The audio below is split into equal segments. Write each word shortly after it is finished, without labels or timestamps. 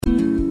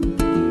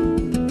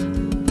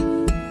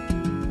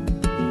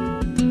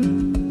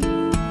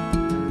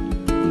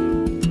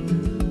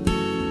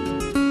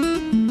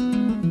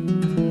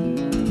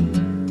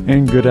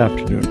And good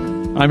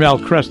afternoon. I'm Al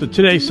Cresta.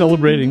 Today,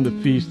 celebrating the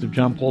feast of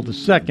John Paul II.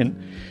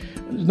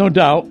 There's no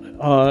doubt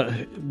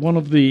one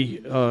of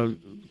the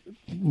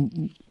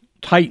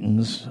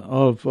titans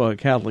of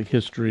Catholic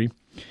history,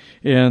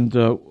 and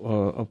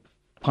a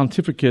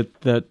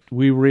pontificate that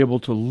we were able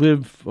to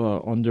live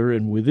under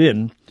and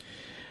within.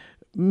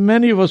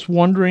 Many of us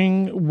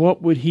wondering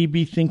what would he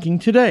be thinking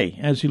today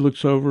as he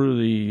looks over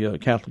the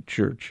Catholic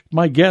Church.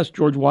 My guest,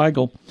 George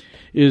Weigel,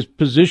 is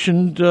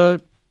positioned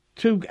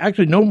to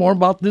actually know more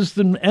about this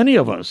than any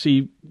of us.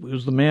 He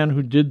was the man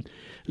who did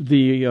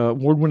the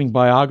award-winning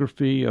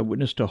biography,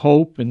 Witness to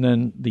Hope, and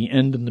then The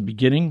End and the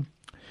Beginning.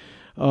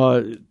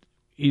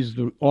 He's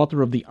the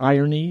author of The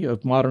Irony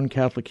of Modern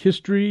Catholic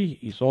History.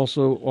 He's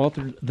also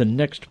authored The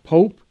Next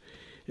Pope.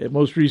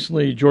 Most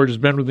recently, George has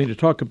been with me to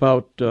talk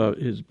about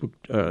his book,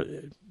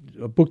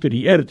 a book that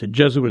he edited,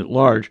 Jesuit at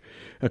Large,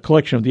 a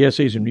collection of the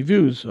essays and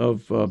reviews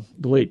of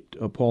the late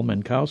Paul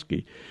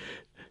Menkowski.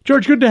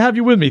 George, good to have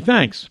you with me.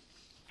 Thanks.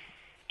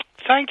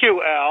 Thank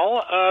you,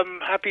 Al.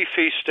 Happy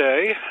feast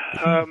day.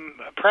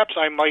 Perhaps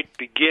I might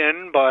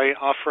begin by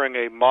offering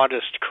a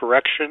modest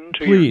correction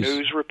to Please. Your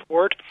news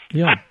report.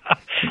 Yeah.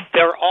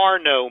 There are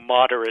no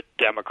moderate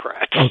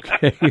Democrats.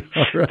 Okay,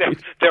 all right.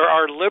 There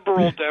are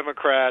liberal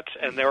Democrats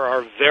and there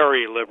are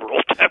very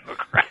liberal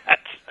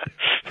Democrats.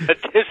 But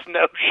this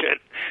notion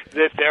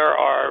that there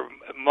are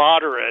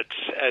moderates,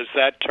 as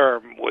that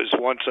term was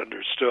once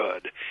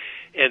understood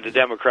in the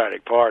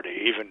Democratic Party,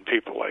 even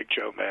people like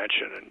Joe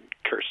Manchin and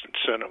Kirsten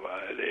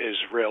Sinema, is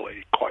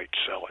really quite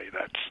silly.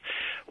 That's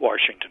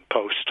Washington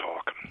Post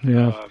talk.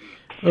 Yeah.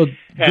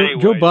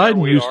 Anyway, Joe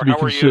Biden used to be How are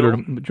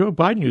considered. you? Joe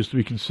Biden used to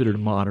be considered a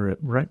moderate,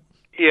 right?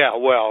 Yeah,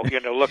 well,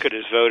 look at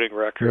his voting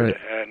record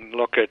Right. and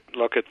look at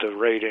the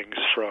ratings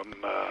from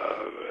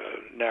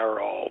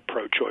NARAL,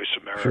 Pro-Choice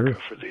America, Sure.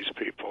 for these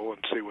people,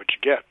 and see what you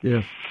get.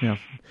 Yeah.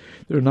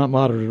 They're not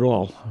moderate at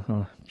all.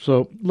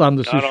 So on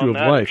this Not issue on of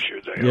that life,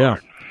 issue, they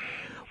aren't.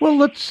 Well,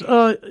 let's.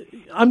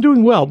 I'm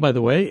doing well, by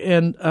the way,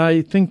 and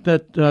I think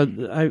that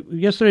late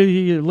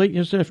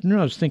yesterday afternoon,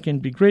 I was thinking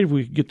it'd be great if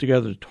we could get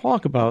together to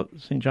talk about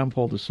St. John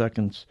Paul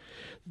II's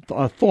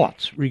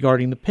thoughts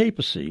regarding the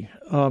papacy.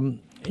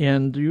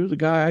 And you're the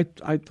guy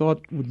I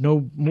thought would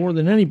know more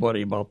than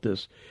anybody about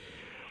this.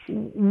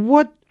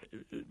 What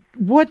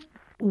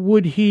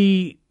would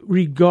he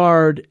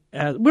regard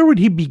as? Where would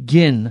he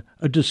begin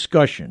a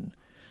discussion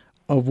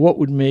of what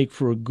would make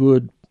for a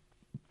good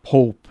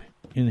pope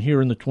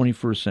here in the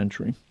 21st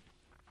century?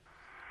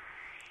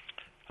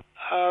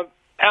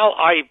 Al,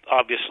 I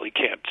obviously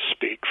can't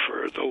speak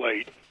for the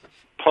late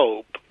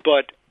Pope,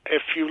 but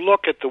if you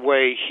look at the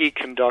way he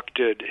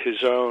conducted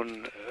his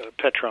own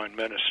Petrine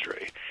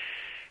ministry,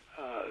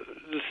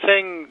 the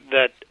thing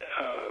that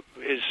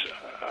is,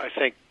 I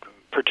think,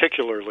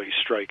 particularly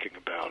striking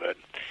about it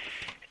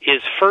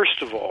is,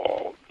 first of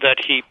all, that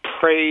he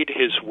prayed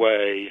his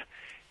way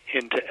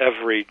into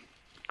every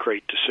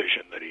great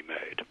decision that he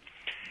made.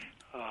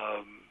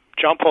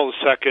 John Paul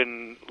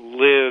II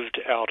lived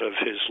out of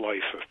his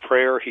life of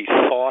prayer. He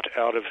thought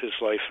out of his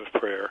life of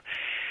prayer.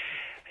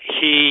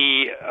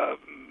 He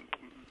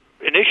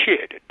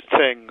initiated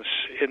things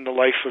in the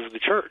life of the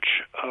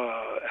church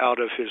out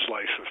of his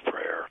life of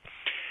prayer.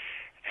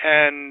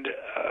 And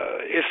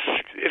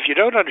if you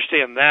don't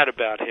understand that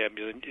about him,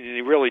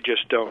 you really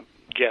just don't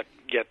get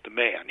the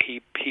man.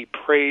 He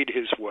prayed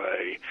his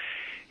way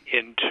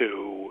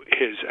into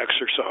his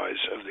exercise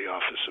of the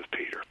office of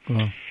Peter.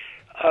 Wow.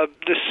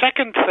 The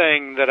second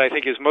thing that I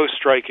think is most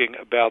striking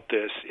about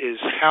this is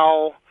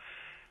how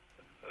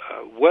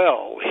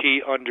well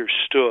he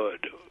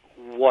understood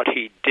what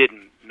he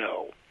didn't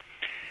know.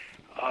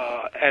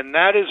 And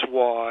that is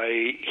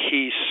why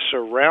he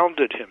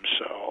surrounded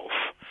himself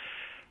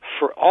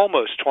for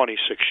almost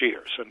 26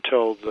 years,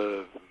 until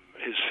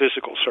his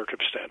physical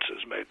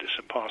circumstances made this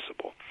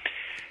impossible,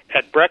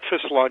 at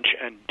breakfast, lunch,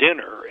 and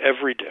dinner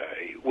every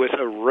day with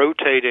a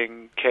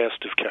rotating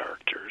cast of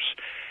characters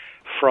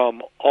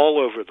from all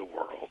over the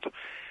world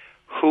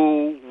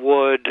who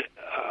would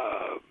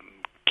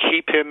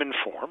keep him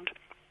informed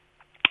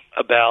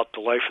about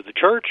the life of the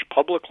church,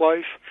 public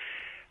life,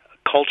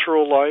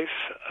 cultural life,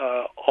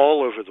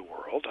 all over the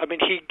world. I mean,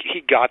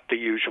 he got the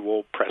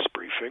usual press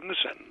briefings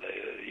and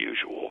the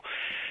usual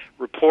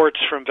reports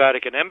from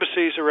Vatican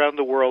embassies around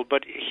the world,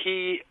 but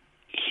he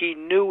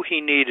knew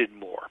he needed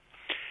more.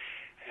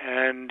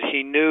 And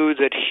he knew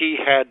that he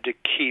had to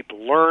keep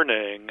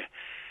learning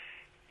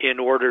in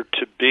order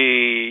to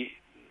be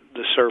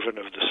the servant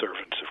of the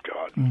servants of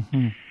God.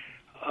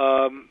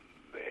 Mm-hmm.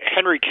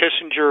 Henry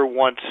Kissinger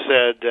once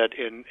said that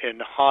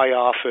in high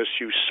office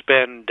you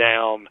spend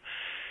down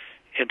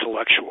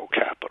intellectual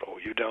capital.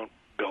 You don't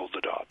build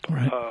it up.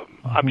 Right.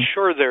 I'm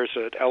sure there's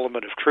an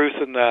element of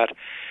truth in that,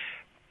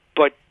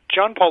 but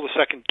John Paul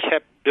II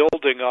kept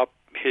building up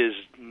his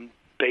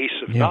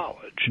base of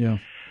knowledge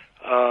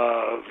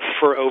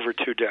for over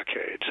 2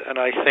 decades, and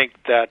I think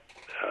that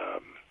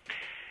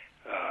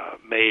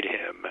made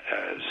him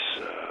as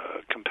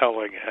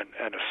compelling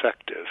and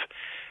effective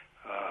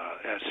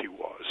as he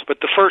was.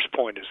 But the first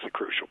point is the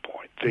crucial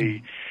point.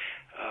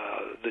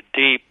 the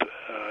deep,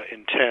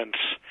 intense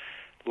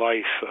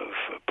life of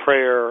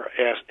prayer,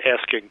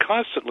 asking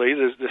constantly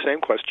the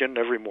same question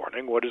every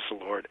morning: what is the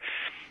Lord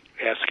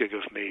asking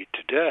of me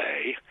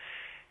today?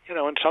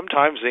 And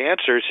sometimes the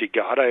answers he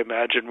got, I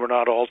imagine, were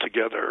not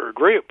altogether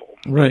agreeable.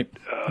 Right.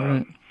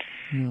 Right.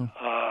 Yeah.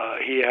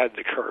 He had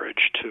the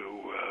courage to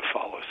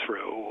follow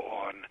through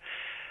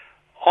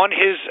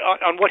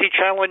on what he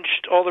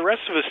challenged all the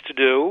rest of us to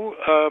do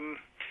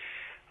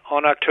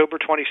on October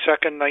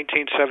 22nd,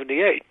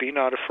 1978. Be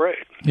not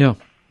afraid. Yeah.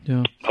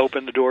 Yeah.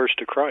 Open the doors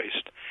to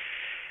Christ.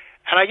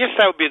 And I guess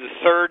that would be the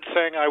third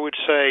thing I would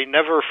say.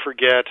 Never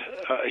forget,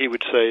 he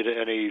would say to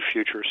any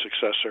future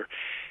successor,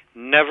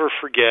 never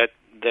forget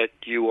that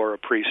you are a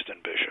priest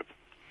and bishop.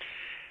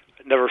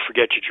 Never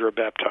forget that you're a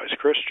baptized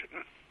Christian.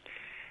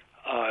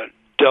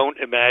 Don't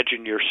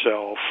imagine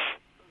yourself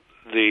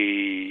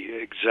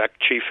the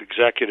chief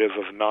executive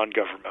of a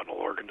non-governmental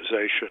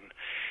organization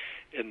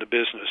in the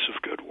business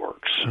of good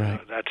works. Right.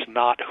 That's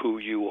not who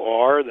you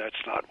are.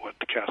 That's not what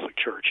the Catholic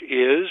Church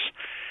is.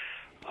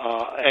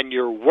 And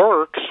your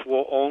works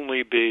will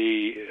only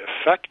be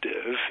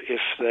effective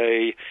if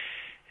they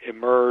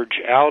emerge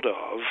out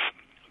of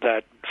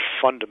that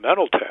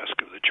fundamental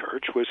task of the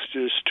Church, which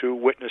is to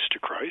witness to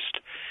Christ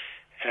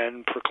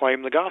and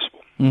proclaim the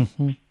gospel.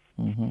 Mm-hmm.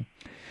 Mm-hmm.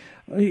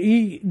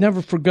 He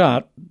never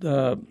forgot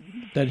that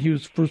he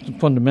was first and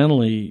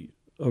fundamentally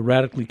a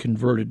radically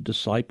converted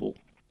disciple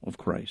of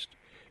Christ.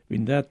 I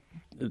mean,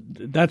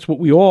 that's what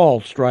we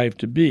all strive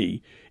to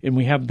be, and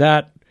we have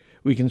that.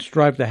 We can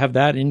strive to have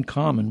that in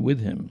common with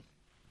him.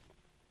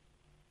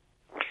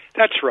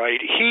 That's right.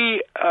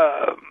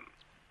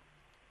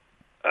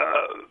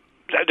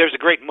 There's a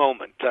great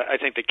moment, I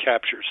think, that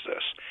captures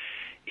this.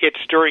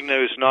 It's during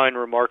those 9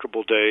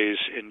 remarkable days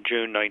in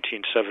June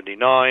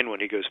 1979 when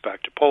he goes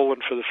back to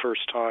Poland for the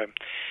first time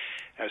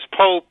as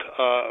Pope.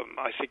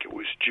 I think it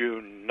was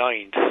June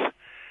 9th.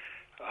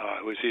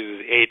 It was either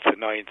the 8th or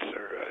 9th,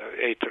 or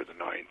 8th or the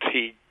 9th.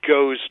 He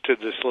goes to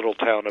this little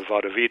town of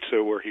Wadowice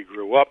where he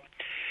grew up,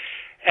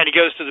 and he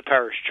goes to the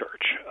parish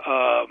church.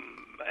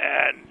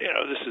 And,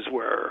 this is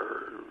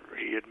where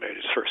he had made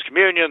his first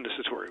communion. This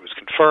is where he was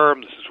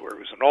confirmed. This is where he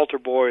was an altar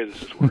boy.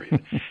 This is where he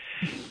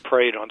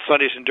prayed on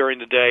Sundays and during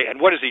the day. And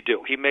what does he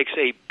do? He makes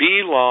a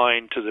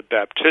beeline to the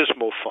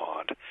baptismal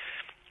font,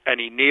 and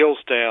he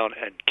kneels down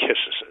and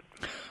kisses it.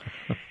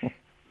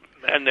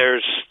 And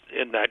there's,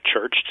 in that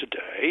church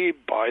today,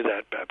 by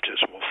that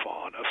baptismal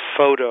font, a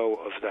photo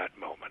of that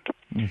moment.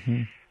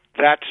 Mm-hmm.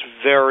 That's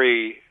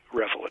very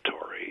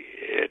revelatory.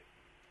 It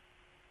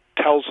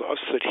tells us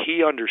that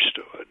he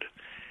understood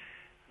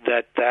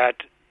that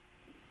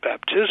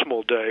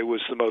baptismal day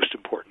was the most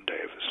important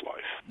day of his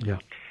life. Yeah.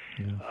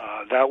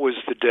 That was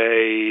the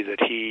day that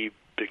he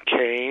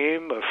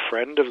became a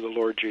friend of the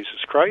Lord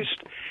Jesus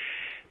Christ.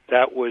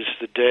 That was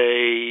the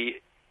day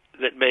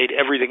that made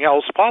everything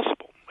else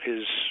possible.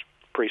 His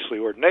priestly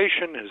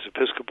ordination, his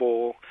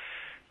episcopal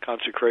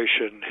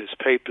consecration, his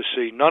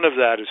papacy, none of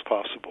that is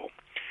possible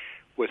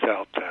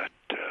without that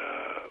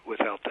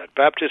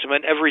baptism,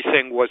 and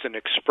everything was an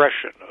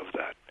expression of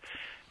that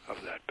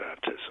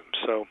baptism.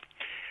 So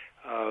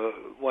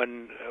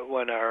when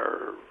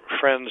our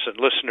friends and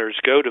listeners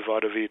go to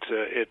Wadowice,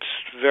 it's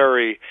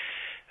very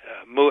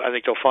I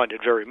think they'll find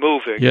it very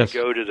moving yes. to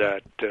go to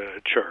that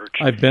church.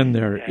 I've been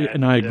there,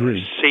 and I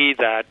agree. See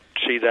that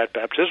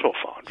baptismal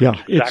font. Yeah, which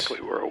is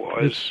exactly where it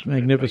was. It's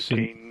magnificent.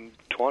 In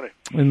 1920.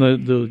 And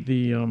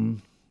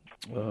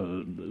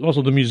the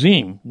also the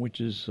museum, which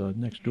is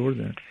next door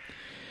there.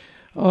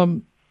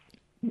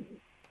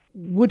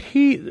 What do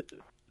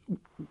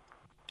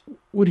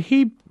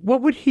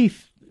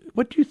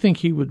you think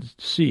he would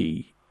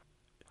see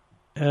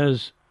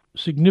as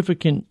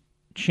significant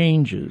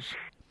changes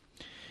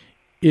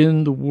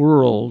in the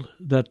world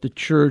that the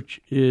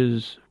Church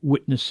is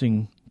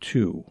witnessing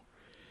to?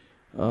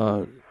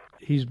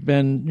 He's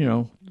been,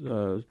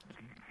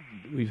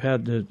 we've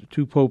had the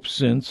 2 popes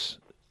since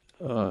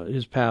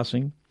his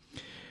passing.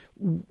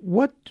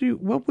 What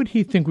would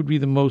he think would be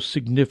the most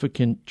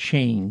significant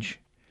change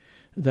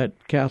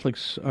that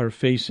Catholics are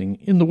facing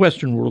in the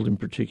Western world in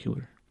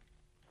particular?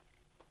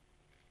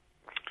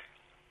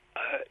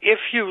 If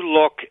you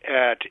look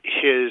at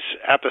his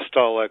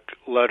apostolic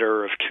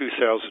letter of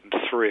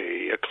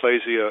 2003,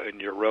 Ecclesia in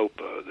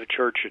Europa, the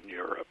Church in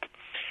Europe,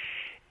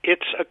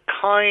 it's a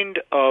kind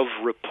of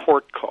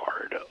report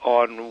card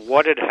on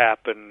what had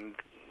happened,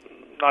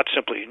 not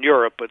simply in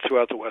Europe, but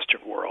throughout the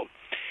Western world,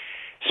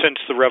 since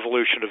the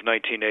revolution of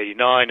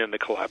 1989 and the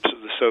collapse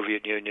of the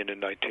Soviet Union in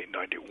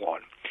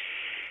 1991.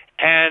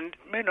 And,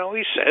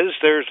 he says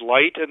there's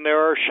light and there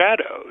are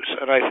shadows.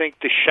 And I think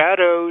the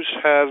shadows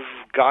have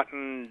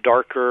gotten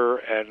darker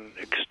and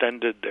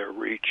extended their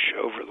reach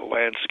over the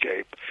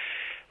landscape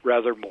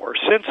rather more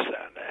since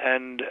then.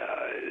 And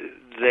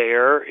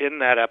there, in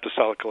that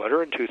apostolic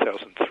letter in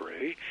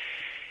 2003,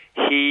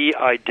 he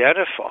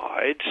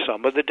identified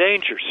some of the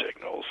danger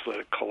signals,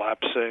 the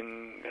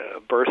collapsing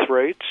birth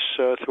rates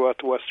throughout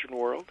the Western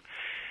world,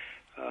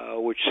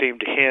 which seemed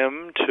to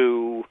him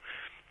to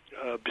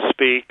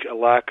bespeak a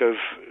lack of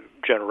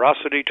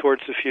generosity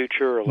towards the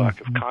future, a lack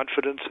of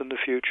confidence in the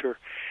future.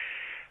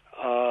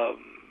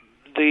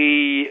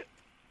 The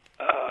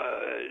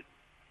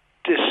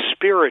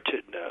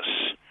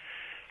dispiritedness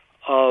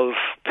of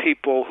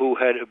people who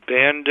had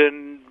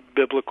abandoned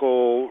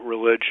biblical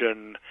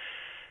religion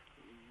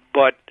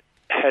but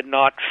had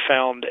not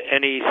found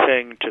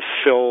anything to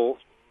fill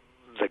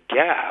the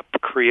gap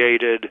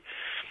created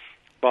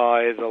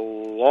by the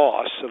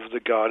loss of the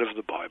God of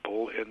the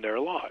Bible in their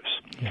lives.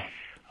 Yeah.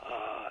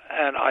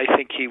 And I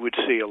think he would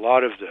see a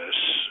lot of this,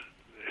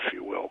 if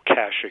you will,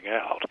 cashing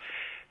out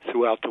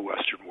throughout the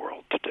Western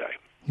world today.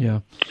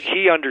 Yeah.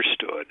 He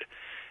understood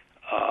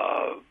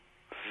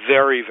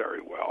very,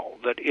 very well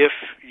that if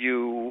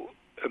you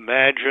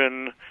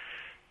imagine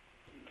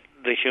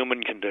the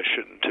human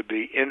condition to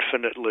be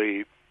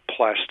infinitely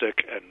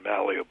plastic and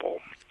malleable,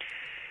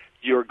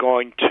 you're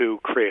going to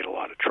create a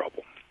lot of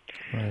trouble.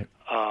 Right.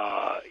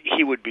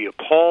 He would be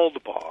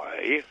appalled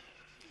by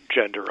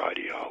gender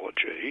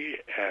ideology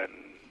and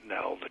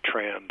now the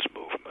trans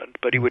movement,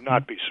 but he would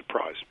not be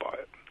surprised by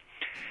it.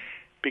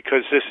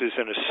 Because this is,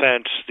 in a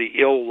sense, the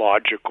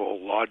illogical,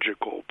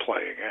 logical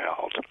playing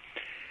out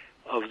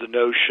of the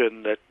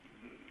notion that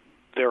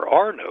there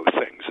are no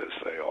things as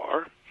they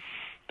are.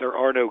 There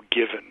are no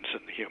givens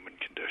in the human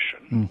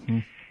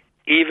condition.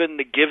 Even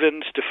the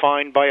givens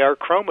defined by our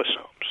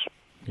chromosomes.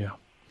 Yeah.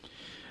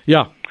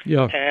 Yeah.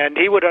 Yeah. And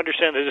he would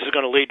understand that this is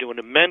going to lead to an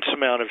immense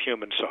amount of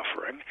human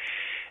suffering,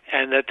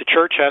 and that the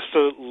church has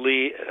to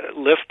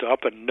lift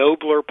up a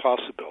nobler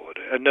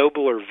possibility, a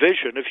nobler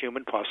vision of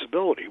human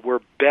possibility.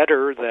 We're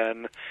better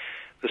than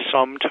the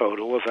sum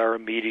total of our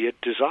immediate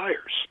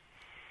desires.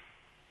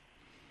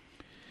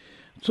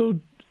 So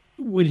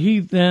would he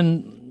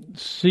then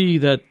see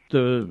that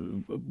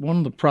one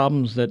of the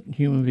problems that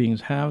human beings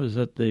have is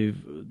that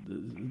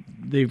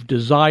they've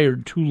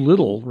desired too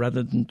little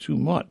rather than too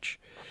much?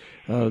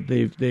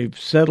 They've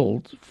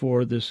settled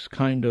for this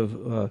kind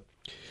of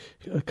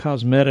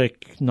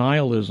cosmetic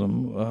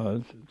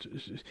nihilism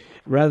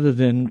rather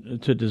than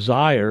to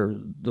desire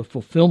the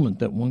fulfillment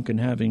that one can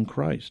have in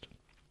Christ.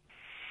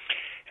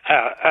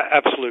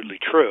 Absolutely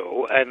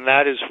true, and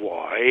that is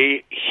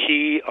why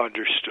he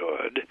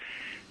understood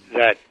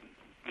that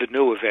the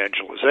new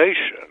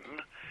evangelization,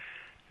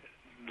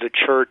 the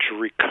church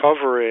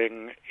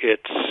recovering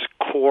its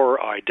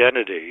core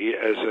identity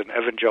as an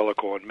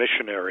evangelical and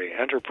missionary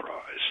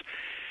enterprise,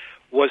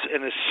 was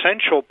an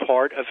essential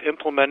part of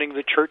implementing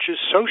the church's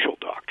social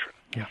doctrine.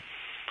 Yeah.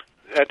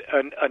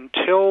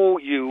 Until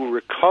you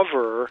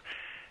recover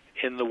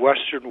in the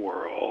Western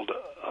world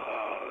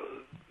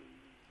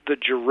the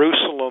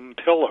Jerusalem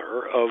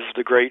pillar of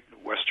the great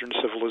Western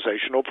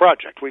civilizational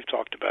project. We've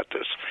talked about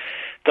this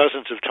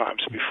dozens of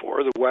times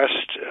before. The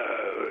West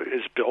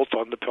is built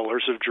on the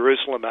pillars of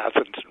Jerusalem,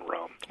 Athens, and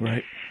Rome.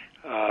 Right.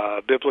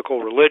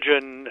 Biblical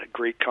religion,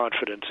 Greek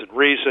confidence and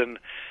reason,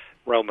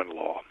 Roman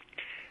law.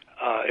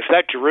 If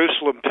that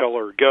Jerusalem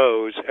pillar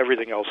goes,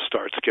 everything else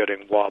starts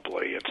getting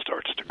wobbly and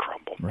starts to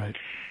crumble. Right.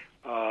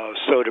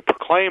 So to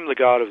proclaim the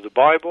God of the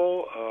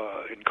Bible,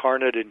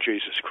 incarnate in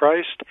Jesus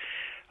Christ,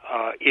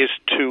 is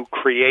to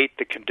create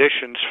the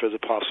conditions for the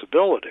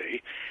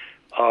possibility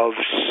of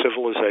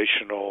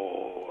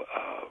civilizational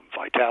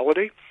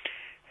vitality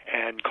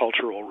and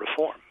cultural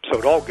reform. So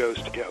it all goes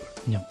together.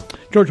 Yeah.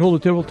 George, hold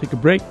it there. We'll take a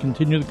break,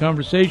 continue the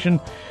conversation,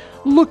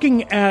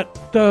 looking at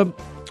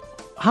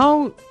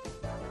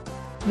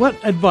what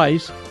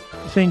advice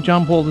St.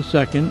 John Paul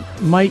II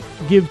might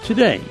give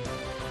today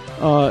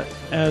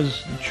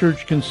as the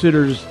Church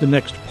considers the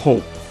next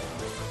Pope.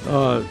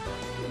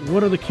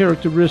 What are the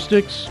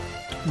characteristics?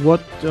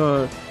 What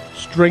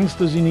strengths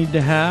does he need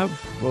to have?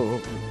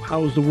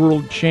 How has the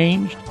world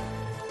changed?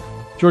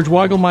 George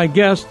Weigel, my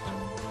guest.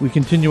 We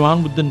continue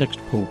on with the next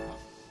Pope.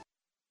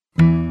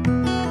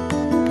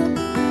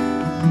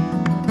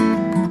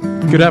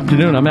 Good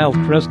afternoon. I'm Al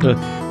Cresta.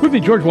 With me,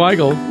 George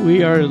Weigel.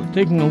 We are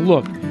taking a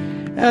look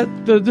at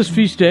this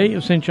feast day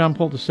of St. John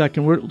Paul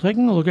II. We're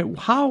taking a look at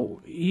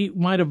how he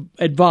might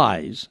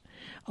advise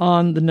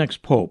on the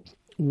next Pope.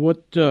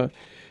 What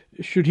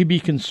should he be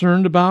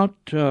concerned about?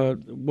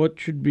 What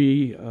should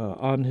be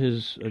on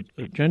his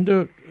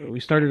agenda? We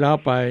started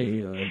out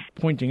by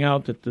pointing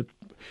out that the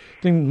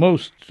thing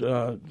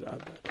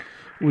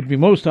would be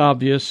most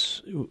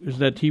obvious is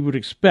that he would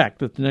expect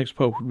that the next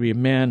Pope would be a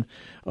man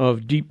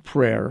of deep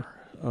prayer,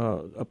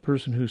 a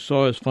person who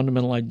saw his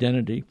fundamental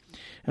identity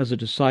as a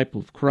disciple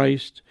of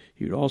Christ.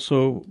 He would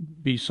also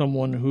be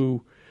someone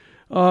who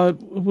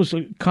was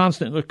a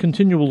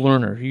continual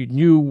learner. He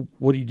knew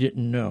what he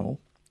didn't know.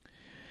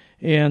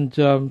 And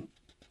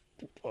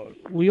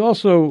we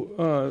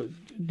also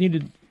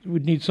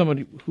would need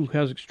somebody who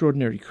has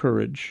extraordinary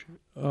courage.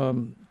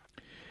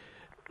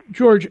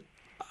 George,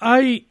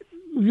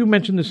 you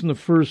mentioned this in the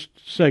first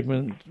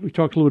segment. We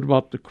talked a little bit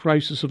about the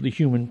crisis of the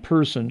human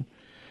person.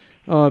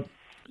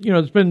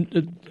 It's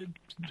been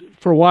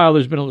for a while.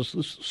 There's been a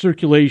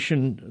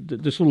circulation,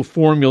 this little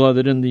formula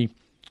that in the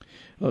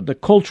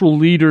cultural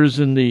leaders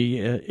in the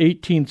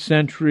 18th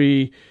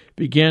century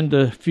began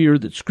to fear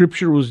that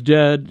Scripture was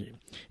dead.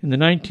 In the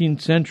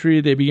 19th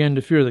century, they began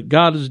to fear that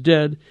God is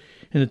dead.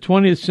 In the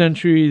 20th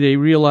century, they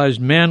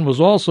realized man was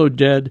also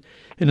dead.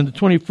 And in the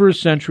 21st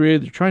century,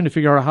 they're trying to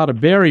figure out how to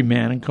bury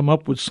man and come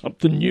up with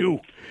something new.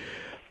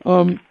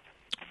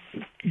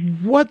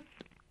 What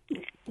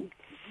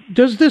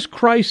does this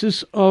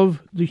crisis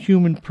of the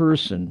human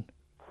person,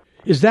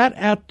 is that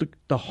at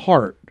the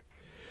heart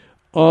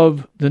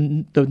of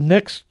the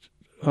next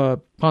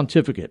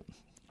pontificate?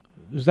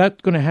 Is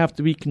that going to have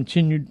to be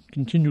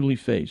continually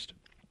faced?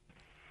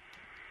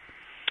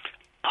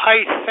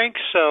 I think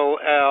so,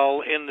 Al,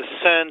 in the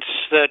sense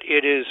that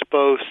it is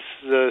both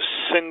the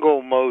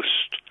single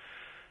most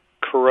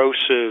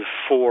corrosive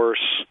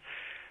force,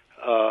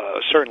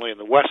 certainly in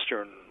the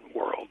Western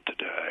world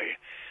today,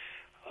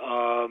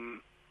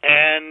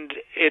 and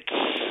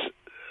it's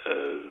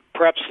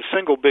perhaps the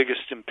single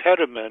biggest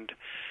impediment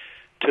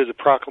to the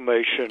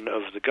proclamation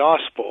of the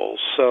gospel.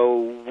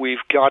 So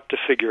we've got to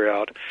figure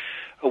out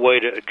a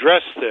way to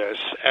address this,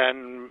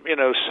 and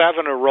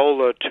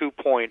Savonarola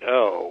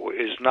 2.0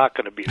 is not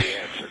going to be the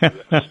answer to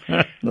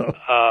this. No.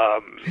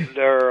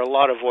 There are a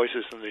lot of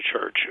voices in the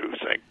church who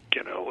think,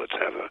 let's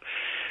have a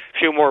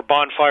few more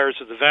bonfires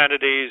of the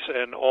vanities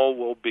and all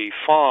will be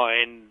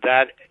fine.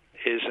 That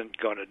isn't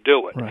going to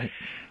do it. Right.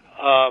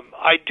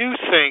 I do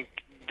think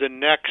the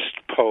next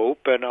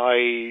pope, and I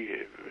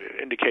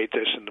indicate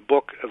this in the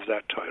book of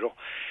that title,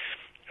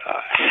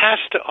 has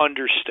to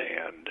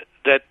understand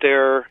that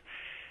there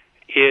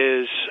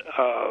is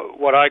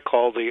what I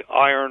call the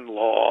iron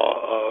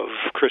law of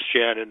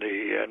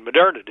Christianity and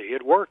modernity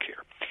at work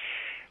here,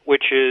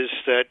 which is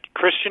that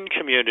Christian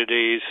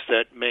communities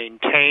that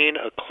maintain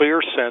a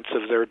clear sense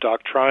of their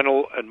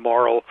doctrinal and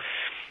moral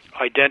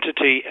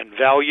identity and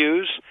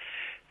values,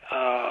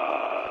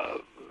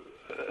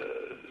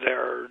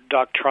 their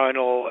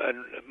doctrinal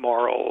and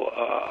moral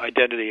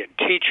identity and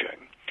teaching,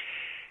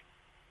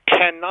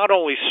 can not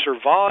only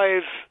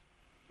survive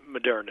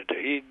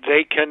modernity,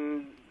 they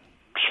can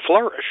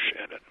flourish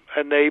in it,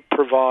 and they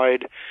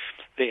provide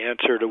the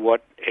answer to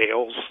what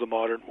ails the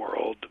modern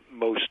world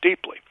most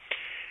deeply.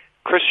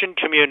 Christian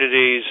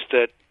communities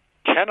that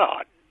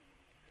cannot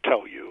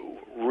tell you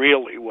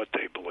really what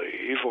they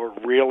believe or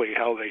really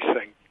how they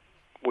think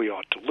we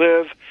ought to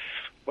live,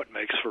 what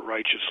makes for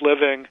righteous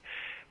living,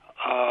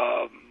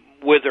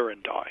 wither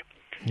and die.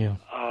 Yeah.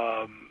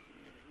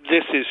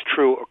 This is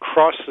true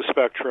across the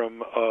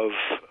spectrum of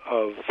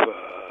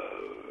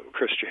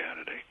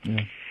Christianity.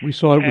 Yeah. We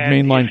saw it with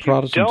mainline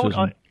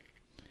Protestantism.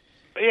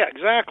 Yeah,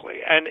 exactly.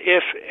 And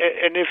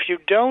if you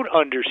don't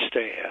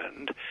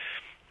understand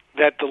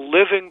that the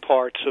living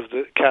parts of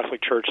the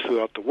Catholic Church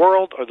throughout the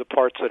world are the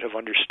parts that have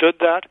understood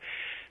that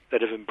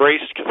have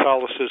embraced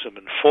Catholicism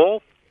in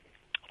full,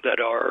 that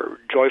are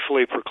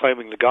joyfully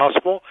proclaiming the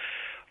gospel,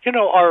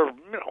 are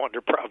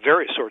under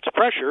various sorts of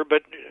pressure,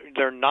 but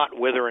they're not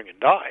withering and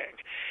dying.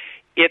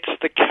 It's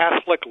the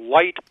Catholic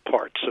light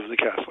parts of the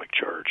Catholic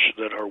Church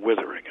that are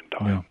withering and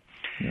dying.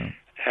 Yeah. Yeah.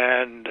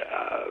 And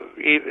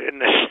in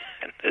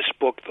this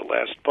book, The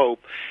Last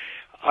Pope,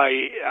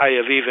 I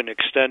have even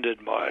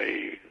extended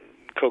my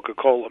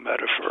Coca-Cola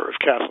metaphor of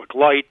Catholic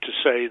light to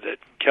say that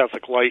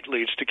Catholic light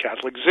leads to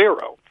Catholic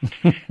zero,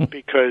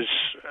 because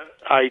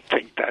I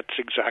think that's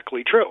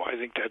exactly true. I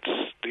think that's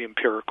the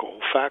empirical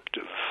fact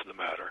of the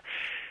matter.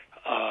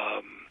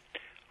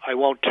 I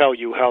won't tell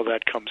you how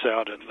that comes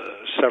out in the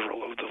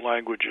several of the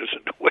languages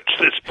into which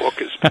this book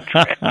has been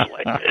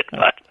translated.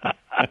 But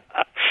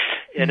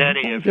in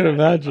any event, can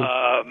imagine.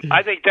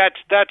 I think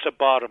that's a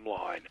bottom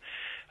line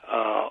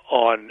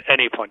on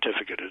any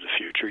pontificate of the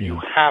future. Yeah. You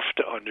have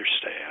to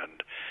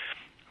understand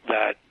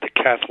that the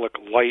Catholic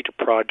Light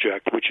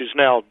Project, which is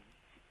now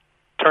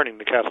turning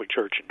the Catholic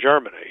Church in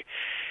Germany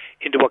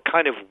into a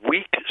kind of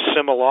weak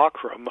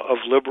simulacrum of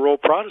liberal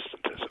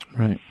Protestantism.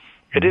 Right.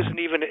 It isn't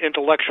even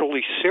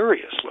intellectually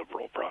serious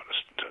liberal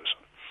Protestantism.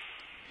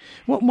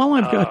 Well, while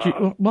I've got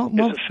you,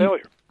 it's a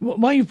failure.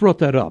 While you've brought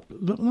that up,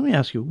 let me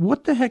ask you,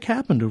 what the heck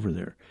happened over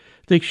there?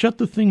 They shut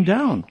the thing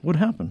down. What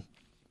happened?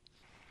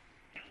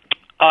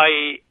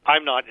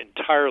 I'm not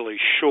entirely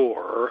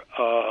sure.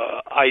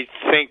 I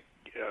think,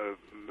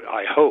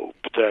 I hope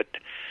that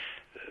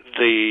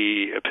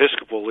the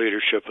Episcopal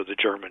leadership of the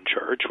German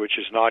Church, which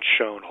has not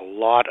shown a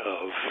lot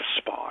of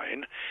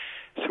spine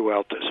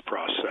throughout this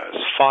process,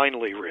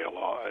 finally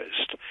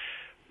realized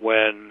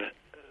when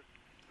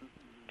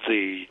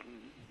the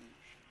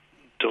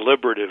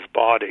deliberative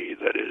body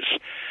that is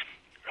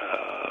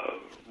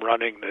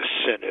running this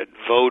synod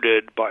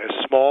voted by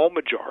a small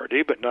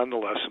majority, but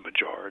nonetheless a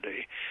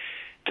majority,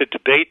 to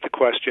debate the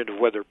question of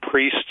whether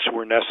priests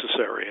were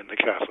necessary in the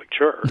Catholic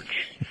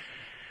Church,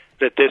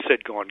 that this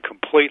had gone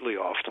completely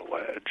off the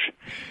ledge,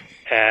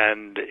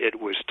 and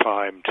it was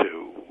time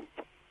to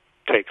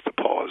take the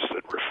pause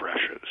that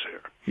refreshes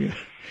here. Yeah.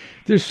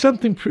 There's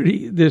something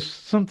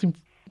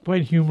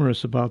quite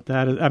humorous about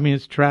that. I mean,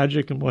 it's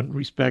tragic in one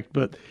respect,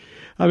 but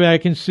I mean, I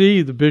can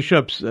see the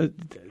bishops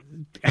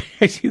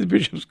I see the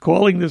bishops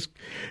calling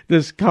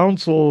this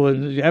council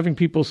and having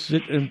people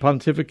sit and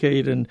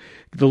pontificate and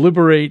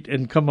deliberate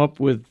and come up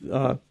with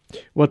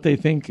what they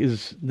think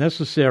is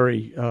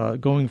necessary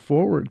going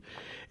forward.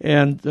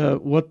 And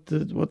what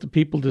the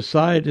people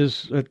decide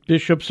is that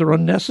bishops are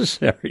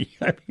unnecessary.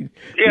 I mean,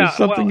 there's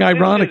something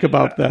ironic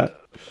about that.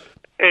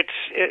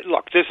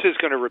 Look, this is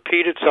going to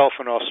repeat itself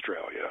in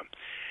Australia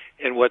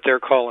in what they're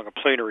calling a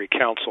plenary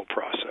council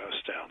process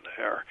down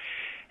there.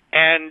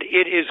 And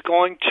it is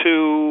going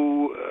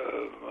to,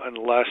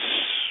 unless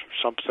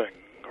something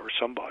or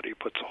somebody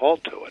puts a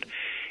halt to it,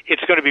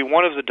 it's going to be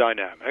one of the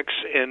dynamics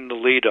in the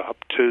lead up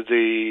to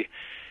the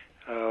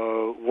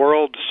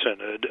World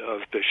Synod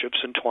of Bishops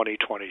in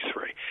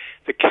 2023.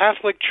 The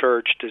Catholic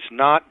Church does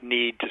not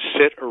need to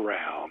sit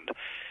around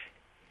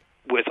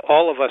with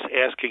all of us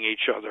asking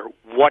each other,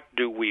 what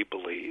do we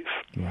believe?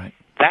 Right.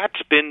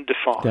 That's been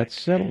defined. That's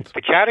settled.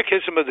 The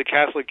Catechism of the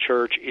Catholic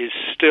Church is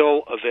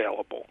still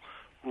available.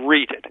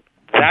 Read it.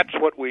 That's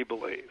what we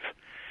believe.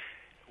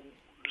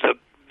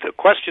 The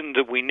question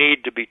that we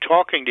need to be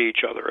talking to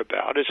each other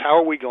about is how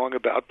are we going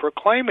about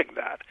proclaiming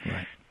that?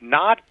 Right.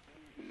 Not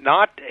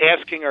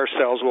asking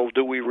ourselves, well,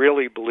 do we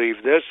really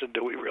believe this and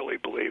do we really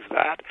believe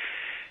that?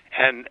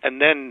 And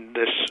then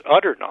this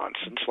utter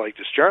nonsense like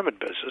this German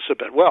business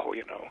about, well,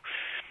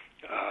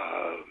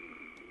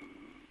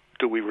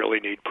 do we really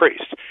need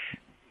priests?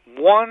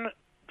 One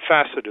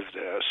facet of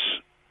this,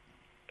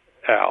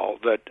 Al,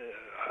 that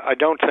I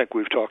don't think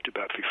we've talked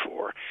about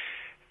before,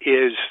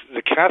 is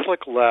the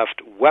Catholic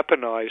left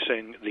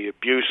weaponizing the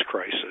abuse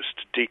crisis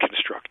to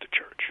deconstruct the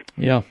church.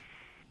 Yeah.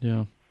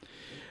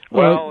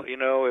 Well,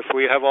 if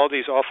we have all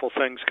these awful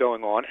things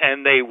going on,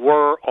 and they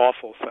were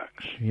awful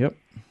things, yep,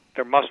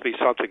 there must be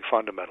something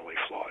fundamentally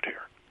flawed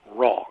here.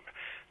 Wrong.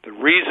 The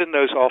reason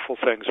those awful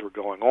things were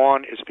going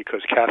on is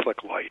because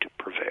Catholic light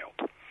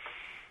prevailed.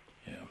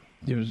 Yeah,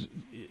 there was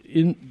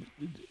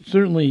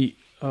certainly.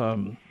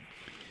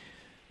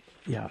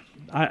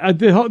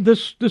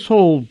 This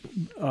whole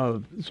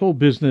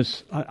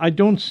business, I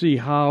don't see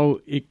how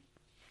it.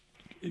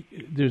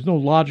 There's no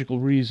logical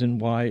reason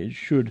why it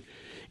should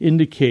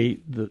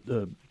indicate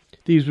that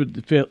these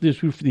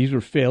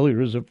were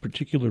failures of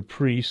particular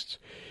priests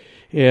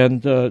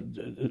and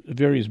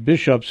various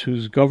bishops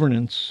whose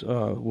governance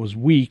was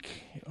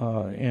weak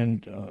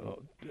and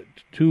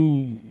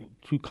too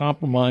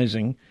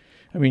compromising.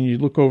 I mean, you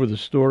look over the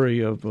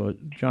story of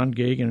John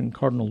Geoghegan and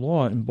Cardinal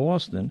Law in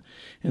Boston,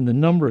 and the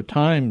number of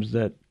times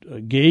that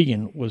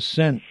Geoghegan was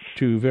sent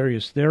to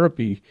various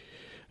therapy.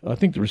 I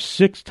think there were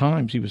 6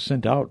 times he was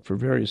sent out for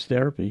various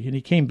therapy, and he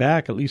came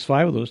back at least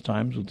 5 of those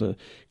times with a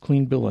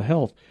clean bill of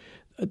health.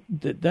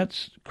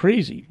 That's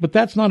crazy. But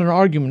that's not an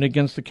argument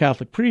against the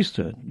Catholic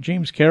priesthood.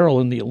 James Carroll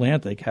in The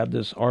Atlantic had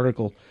this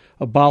article,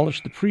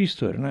 Abolish the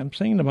Priesthood. And I'm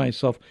saying to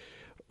myself,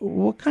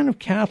 what kind of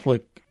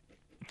Catholic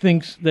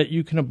thinks that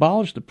you can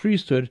abolish the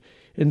priesthood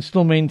and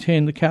still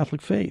maintain the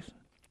Catholic faith?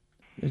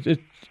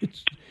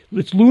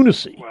 It's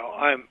lunacy. Well,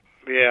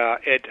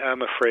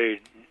 I'm afraid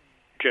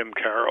Jim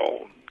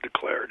Carroll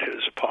declared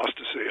his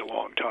apostasy a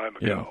long time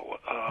ago.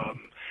 Yeah.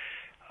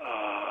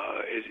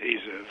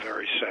 He's a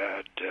very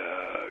sad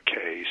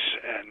case,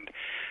 and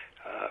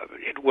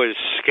it was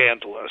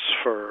scandalous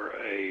for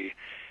a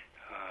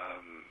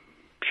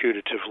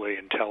putatively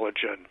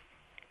intelligent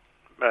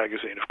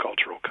magazine of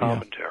cultural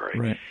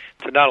commentary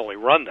to not only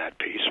run that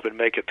piece but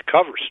make it the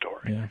cover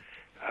story. Yeah.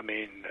 I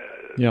mean,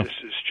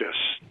 this is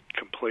just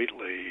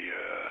completely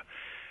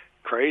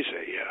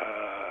crazy.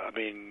 I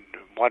mean,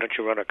 why don't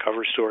you run a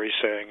cover story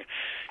saying,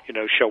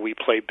 shall we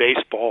play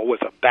baseball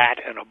with a bat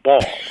and a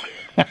ball?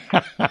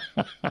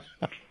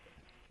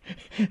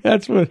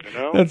 That's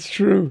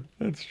true.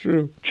 That's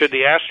true. Should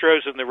the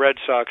Astros and the Red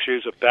Sox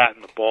use a bat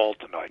and a ball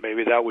tonight?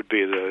 Maybe that would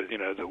be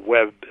the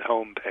web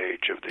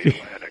homepage of the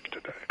Atlantic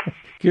today.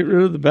 Get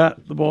rid of the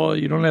bat, the ball.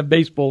 You don't have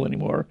baseball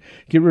anymore.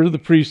 Get rid of the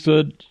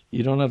priesthood.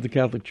 You don't have the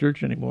Catholic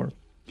Church anymore.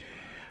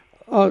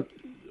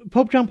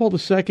 Pope John Paul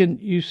II,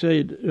 you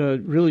said,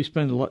 really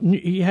spent a lot.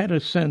 He had a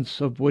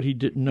sense of what he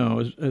didn't know,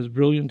 as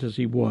brilliant as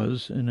he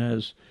was, and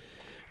as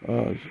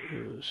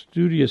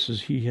studious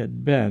as he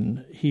had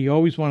been. He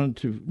always wanted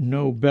to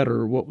know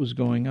better what was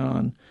going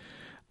on.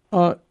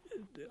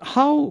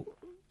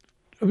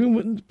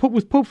 With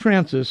Pope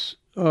Francis,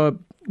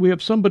 we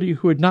have somebody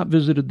who had not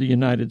visited the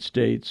United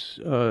States,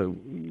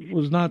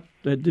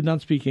 did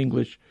not speak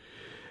English.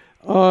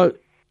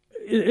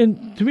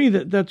 And to me,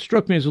 that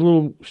struck me as a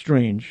little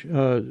strange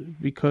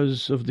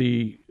because of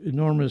the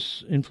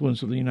enormous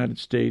influence of the United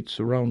States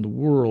around the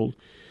world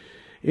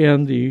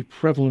and the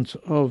prevalence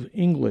of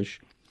English.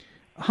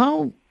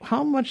 How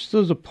much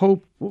does a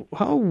pope,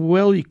 how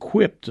well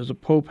equipped does a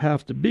pope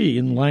have to be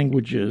in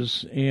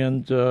languages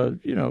and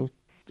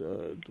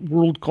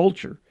world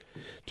culture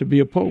to be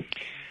a pope?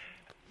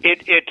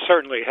 It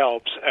certainly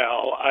helps,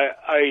 Al.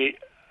 I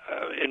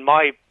in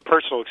my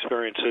personal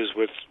experiences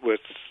with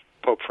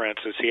Pope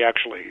Francis, he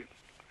actually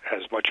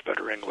has much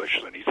better English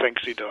than he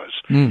thinks he does.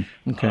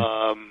 Okay.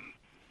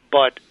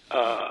 But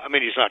I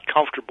mean, he's not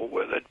comfortable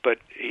with it, but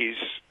he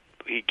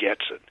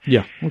gets it.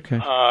 Yeah. Okay.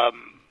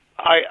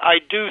 I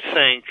do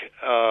think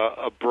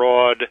a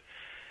broad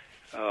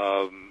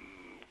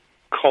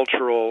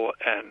cultural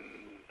and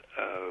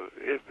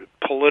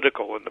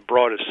political, in the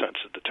broadest sense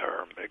of the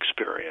term,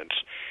 experience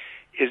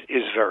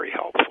is very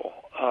helpful.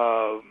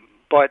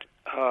 But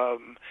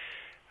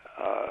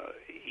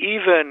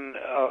even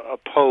a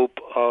pope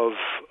of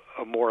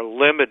a more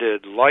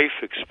limited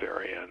life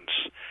experience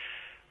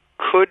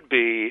could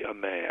be a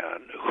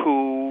man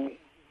who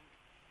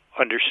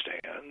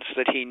understands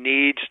that he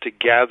needs to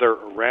gather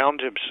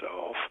around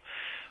himself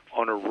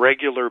on a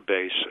regular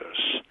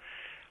basis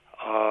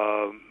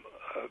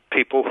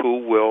people who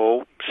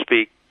will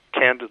speak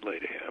candidly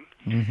to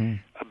him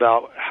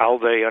about how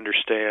they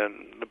understand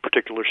the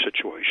particular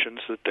situations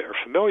that they're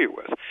familiar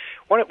with.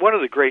 One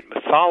of the great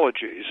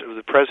mythologies of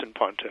the present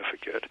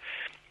pontificate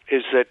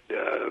is that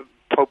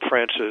Pope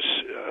Francis,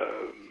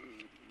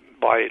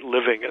 by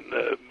living in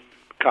the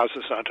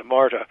Casa Santa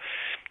Marta,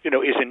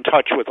 is in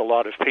touch with a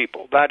lot of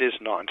people. That is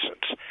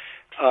nonsense.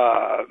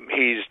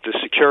 The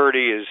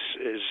security is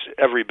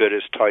every bit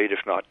as tight, if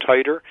not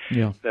tighter,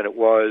 than it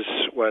was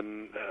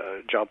when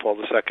John Paul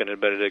II and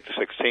Benedict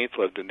XVI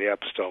lived in the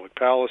Apostolic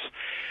Palace.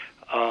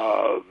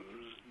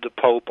 The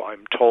Pope,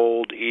 I'm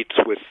told, eats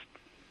with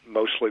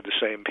mostly the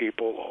same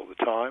people all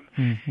the time.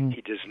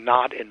 He does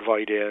not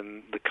invite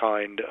in the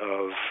kind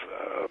of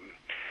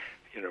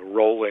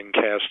rolling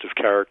cast of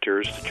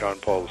characters that John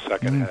Paul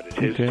II had at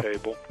his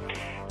table.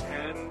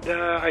 And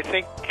I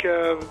think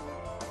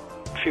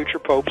future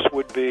popes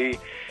would be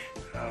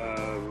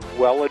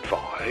well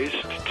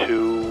advised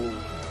to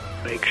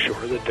make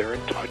sure that they're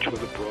in touch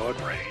with a broad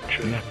range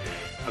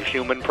of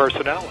human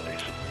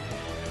personalities.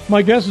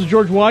 My guest is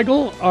George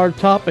Weigel. Our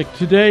topic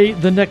today,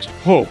 the next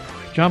pope.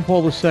 John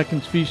Paul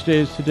II's feast day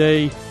is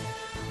today.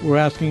 We're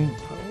asking,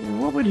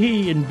 what would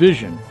he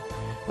envision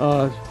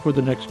for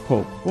the next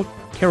pope? What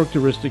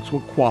characteristics,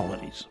 what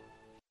qualities?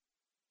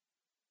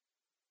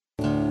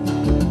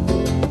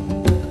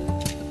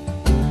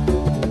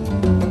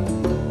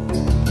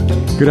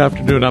 Good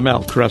afternoon. I'm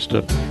Al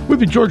Cresta. With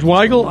me, George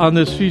Weigel, on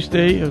this feast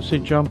day of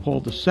St. John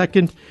Paul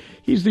II.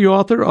 He's the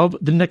author of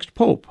The Next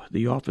Pope,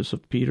 The Office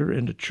of Peter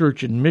and the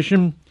Church and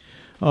Mission,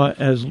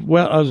 as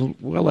well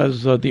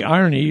as the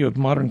irony of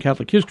modern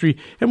Catholic history.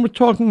 And we're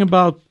talking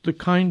about the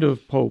kind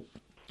of pope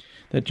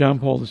that John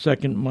Paul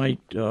II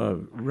might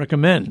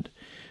recommend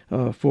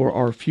for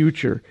our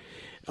future.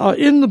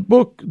 In the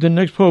book, The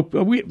Next Pope,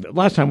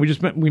 last time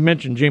we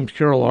mentioned James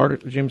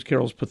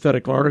Carroll's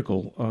pathetic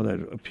article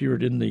that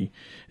appeared in the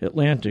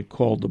Atlantic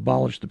called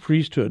 "Abolish the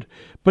Priesthood."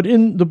 But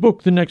in the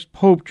book, The Next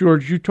Pope,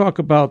 George, you talk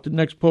about the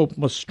next pope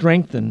must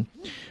strengthen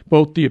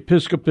both the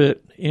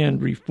episcopate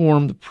and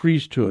reform the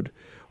priesthood.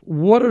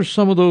 What are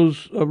some of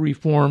those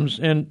reforms,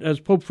 and has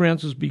Pope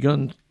Francis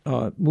begun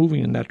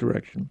moving in that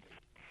direction?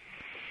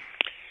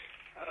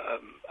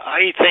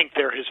 I think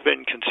there has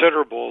been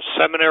considerable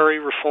seminary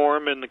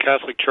reform in the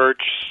Catholic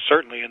Church,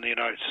 certainly in the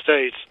United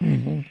States,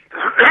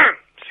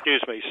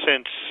 excuse me,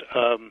 since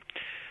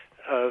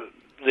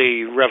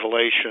the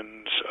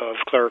revelations of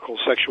clerical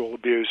sexual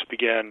abuse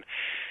began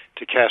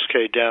to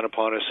cascade down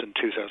upon us in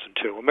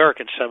 2002.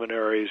 American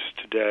seminaries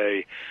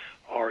today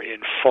are in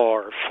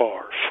far,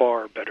 far,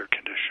 far better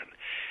condition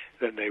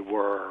than they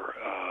were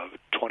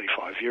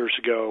 25 years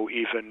ago,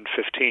 even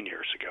 15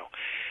 years ago.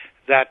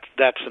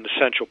 That's an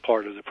essential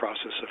part of the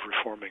process of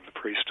reforming the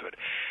priesthood.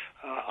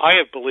 I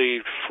have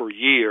believed for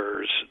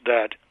years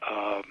that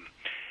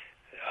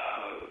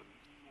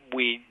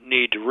we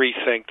need to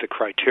rethink the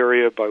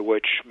criteria by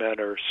which men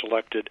are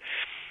selected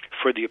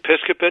for the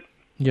episcopate.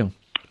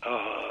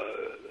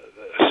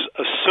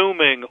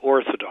 Assuming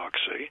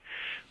orthodoxy,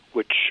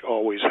 which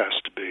always has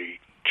to be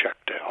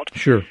checked out.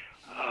 Sure.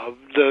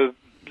 The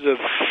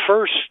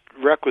first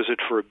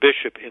requisite for a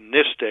bishop in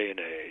this day and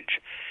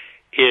age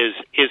is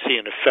he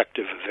an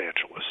effective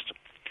evangelist?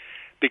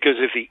 Because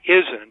if he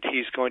isn't,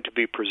 he's going to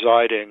be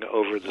presiding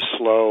over the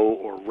slow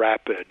or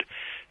rapid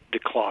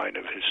decline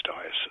of his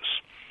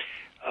diocese.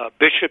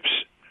 Bishops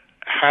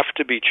have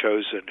to be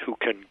chosen who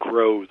can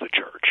grow the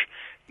church,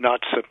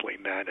 not simply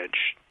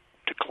manage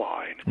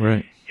decline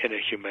in a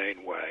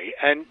humane way.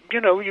 And,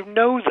 you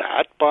know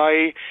that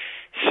by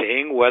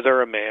seeing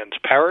whether a man's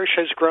parish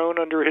has grown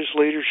under his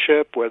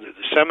leadership, whether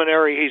the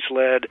seminary he's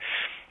led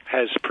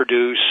has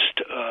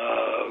produced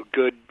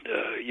good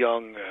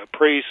young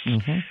priests,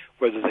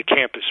 whether the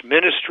campus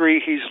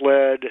ministry he's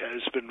led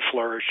has been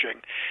flourishing.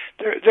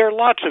 There are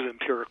lots of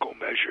empirical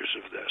measures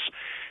of this.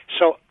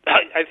 So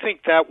I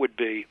think that would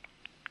be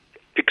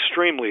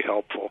extremely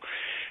helpful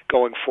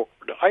going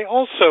forward. I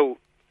also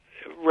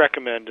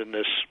recommend in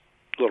this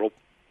little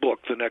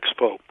book, The Next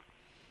Pope,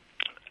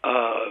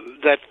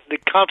 that the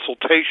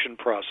consultation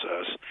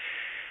process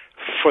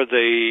for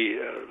the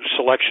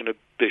selection of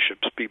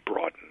bishops be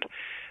broadened.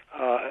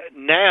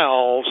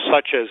 Now,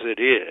 such as it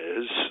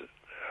is,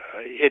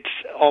 it's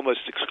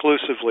almost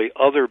exclusively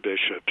other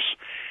bishops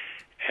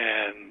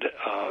and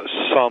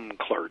some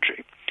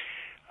clergy.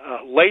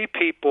 Lay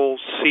people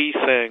see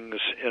things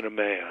in a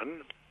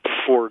man,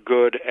 for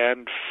good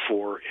and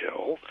for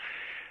ill,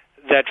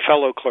 that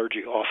fellow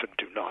clergy often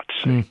do not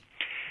see.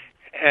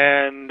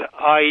 And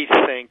I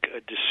think a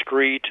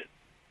discreet,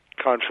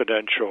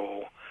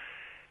 confidential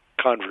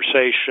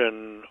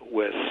conversation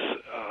with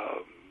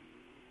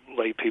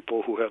lay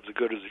people who have the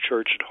good of the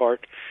church at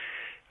heart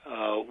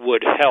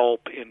would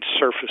help in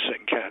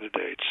surfacing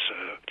candidates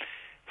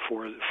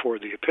for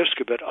the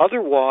episcopate.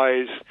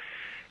 Otherwise,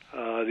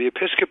 the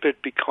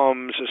episcopate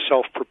becomes a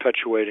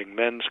self-perpetuating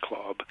men's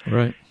club,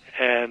 right?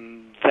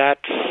 And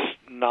that's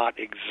not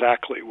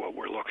exactly what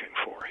we're looking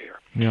for here.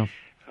 Yeah.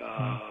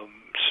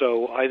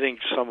 So I think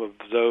some of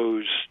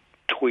those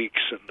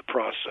tweaks in the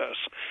process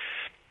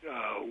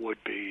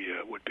would be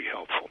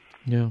helpful.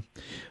 Yeah.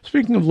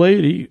 Speaking of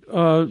laity,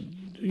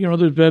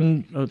 there's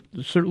been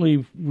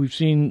certainly we've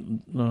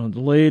seen the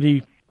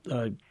laity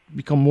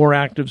become more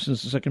active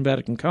since the Second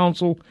Vatican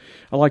Council.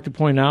 I like to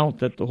point out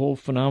that the whole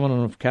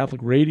phenomenon of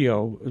Catholic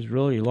radio is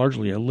really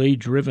largely a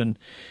lay-driven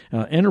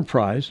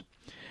enterprise.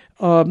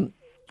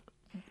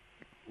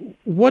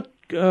 What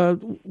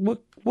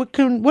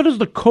is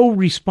the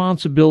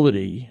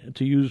co-responsibility,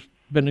 to use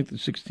Benedict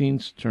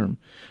XVI's term,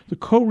 the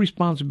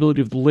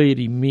co-responsibility of the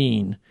laity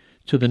mean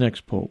to the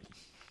next pope?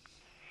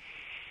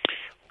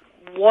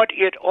 What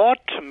it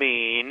ought to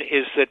mean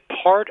is that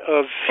part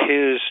of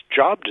his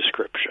job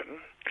description,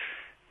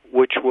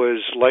 which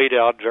was laid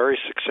out very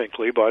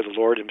succinctly by the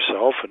Lord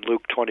himself in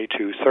Luke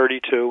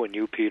 22:32, and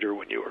you, Peter,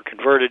 when you are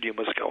converted, you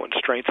must go and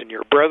strengthen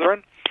your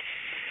brethren.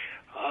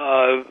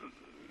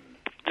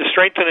 The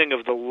strengthening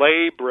of the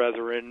lay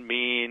brethren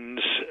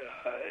means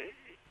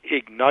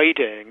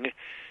igniting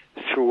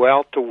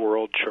throughout the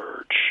world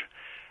church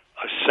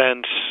a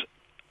sense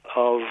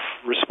of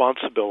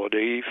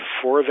responsibility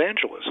for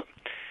evangelism.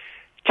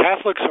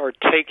 Catholics are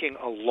taking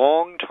a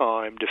long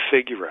time to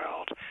figure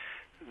out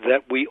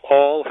that we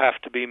all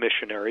have to be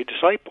missionary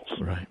disciples.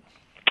 Right.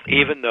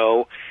 Even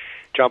though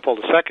John Paul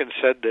II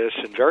said this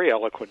in very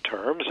eloquent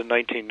terms in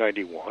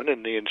 1991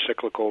 in the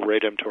encyclical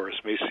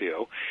Redemptoris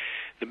Missio,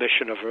 the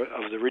mission of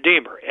the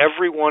Redeemer.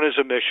 Everyone is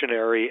a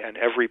missionary, and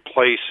every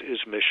place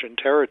is mission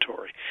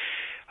territory.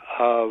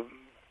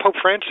 Pope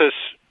Francis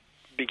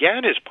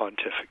began his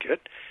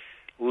pontificate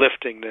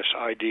lifting this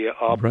idea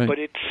up, right. But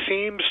it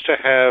seems to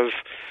have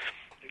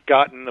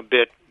gotten a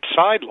bit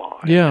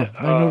sidelined. Yeah,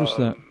 I noticed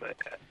that.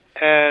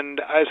 And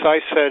as I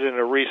said in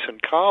a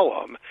recent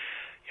column,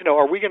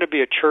 are we going to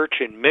be a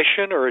church in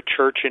mission or a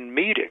church in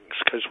meetings?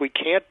 Because we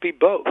can't be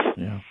both.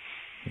 Yeah.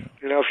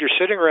 If you're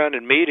sitting around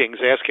in meetings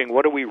asking,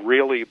 what do we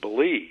really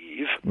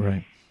believe?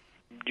 Right.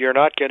 You're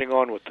not getting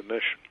on with the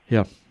mission.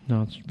 Yeah,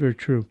 no, it's very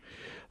true.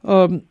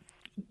 Are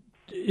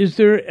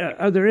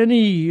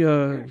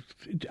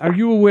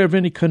you aware of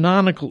any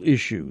canonical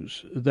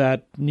issues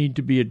that need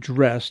to be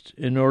addressed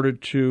in order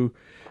to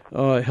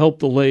help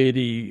the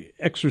laity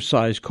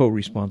exercise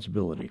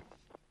co-responsibility?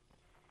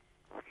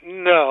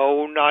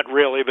 No, not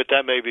really, but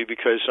that may be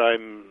because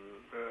I'm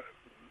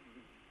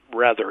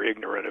rather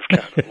ignorant of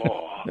canon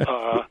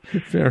law.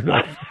 Fair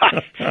enough.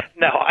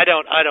 No, I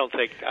don't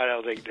think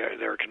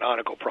there are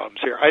canonical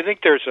problems here. I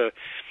think there's a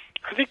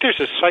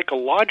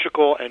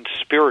psychological and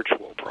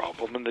spiritual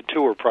problem, and the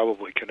two are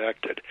probably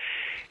connected,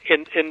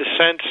 in the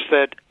sense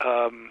that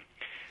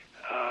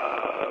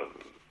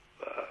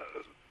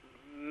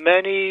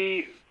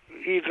many,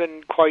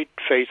 even quite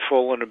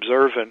faithful and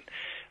observant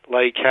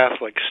lay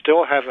Catholics,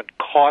 still haven't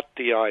caught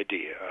the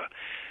idea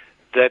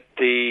that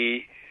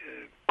the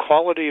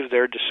quality of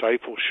their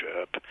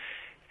discipleship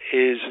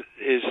is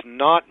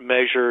not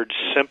measured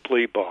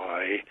simply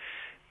by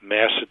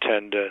mass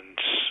attendance,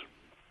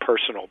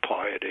 personal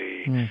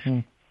piety,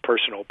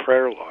 personal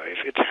prayer life.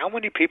 It's how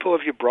many people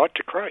have you brought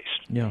to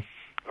Christ,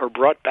 or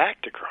brought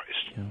back to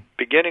Christ,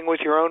 beginning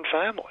with your own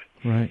family.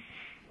 Right.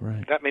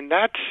 I mean,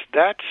 that's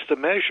the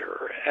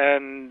measure,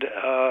 and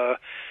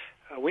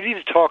we need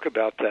to talk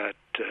about that.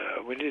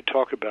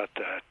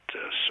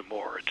 Some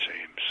more. It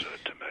seems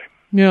to me.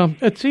 Yeah,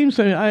 it seems.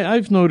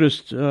 I've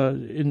noticed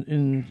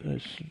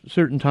in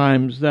certain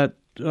times that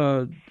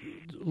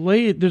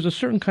there's a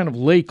certain kind of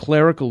lay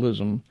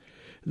clericalism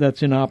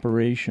that's in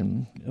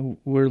operation,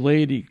 where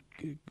laity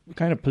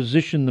kind of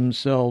position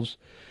themselves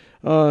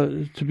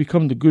to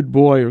become the good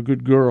boy or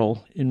good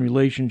girl in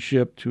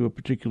relationship to a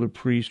particular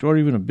priest or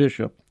even a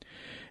bishop.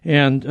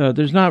 And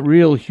there's not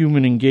real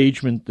human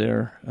engagement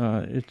there.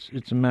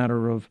 It's a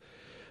matter of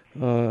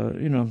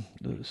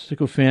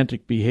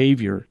sycophantic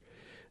behavior,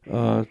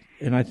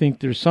 and I think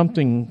there's some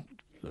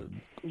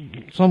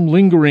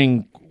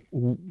lingering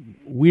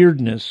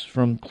weirdness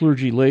from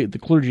the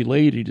clergy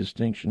laity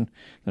distinction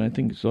that I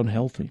think is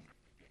unhealthy.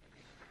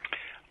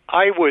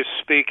 I was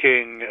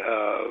speaking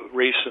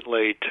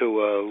recently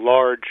to a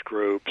large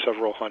group,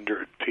 several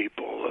hundred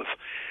people of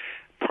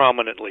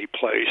prominently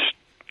placed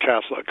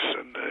Catholics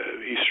in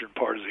the eastern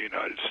part of the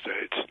United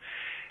States,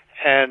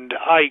 and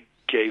I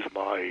gave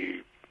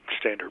my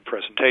standard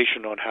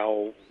presentation on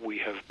how we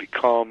have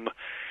become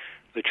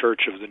the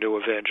Church of the New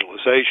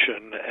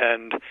Evangelization,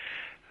 and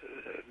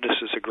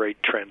this is a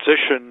great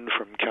transition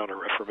from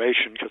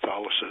Counter-Reformation,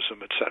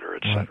 Catholicism, et cetera,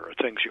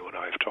 things you and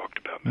I have talked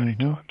about many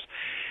times.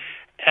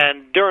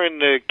 And during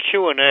the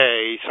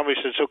Q&A,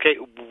 somebody says, okay,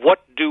 what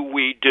do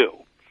we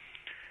do?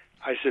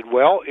 I said,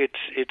 well,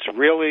 it's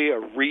really a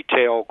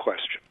retail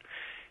question.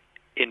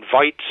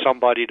 Invite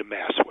somebody to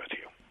Mass with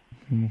you.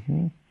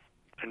 Mm-hmm.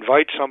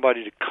 Invite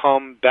somebody to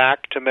come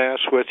back to Mass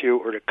with you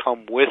or to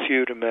come with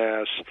you to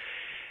Mass.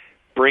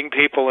 Bring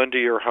people into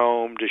your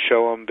home to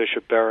show them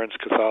Bishop Barron's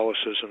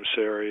Catholicism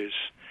series.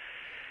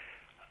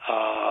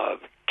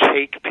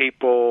 Take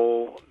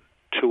people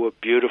to a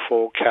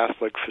beautiful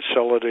Catholic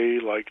facility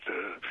like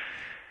the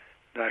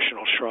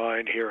National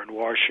Shrine here in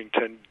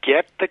Washington.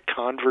 Get the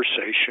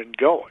conversation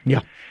going.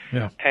 Yeah.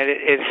 And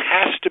it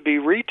has to be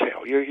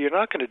retail. You're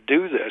not going to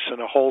do this on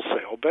a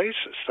wholesale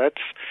basis.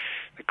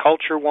 The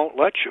culture won't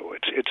let you.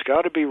 It's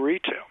got to be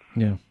retail.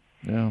 Yeah.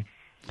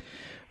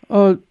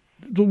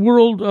 The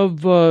world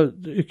of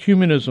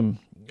ecumenism.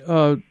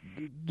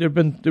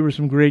 There were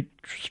some great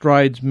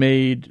strides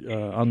made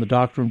on the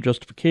doctrine of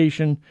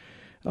justification.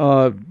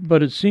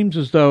 But it seems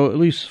as though, at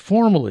least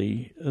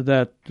formally,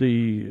 that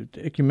the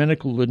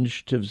ecumenical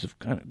initiatives have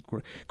kind of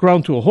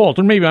ground to a halt.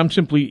 Or maybe I'm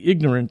simply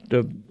ignorant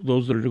of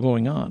those that are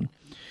going on.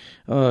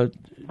 Go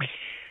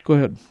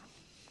ahead.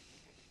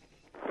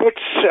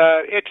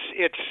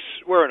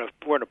 We're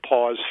in a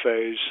pause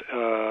phase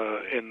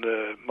in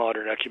the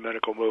modern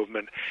ecumenical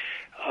movement.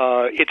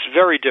 It's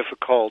very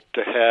difficult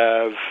to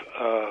have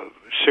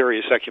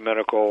serious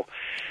ecumenical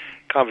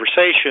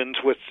conversations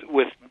with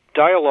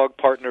dialogue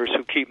partners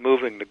who keep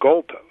moving the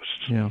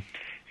goalposts. Yeah.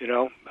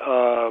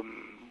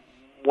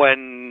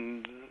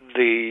 When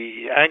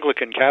the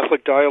Anglican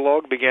Catholic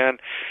dialogue began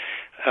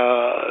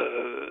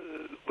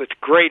with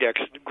great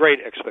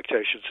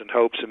expectations and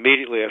hopes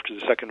immediately after the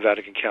Second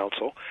Vatican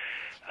Council,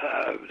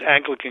 the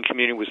Anglican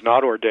communion was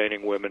not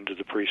ordaining women to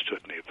the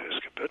priesthood and the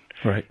episcopate.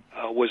 Right.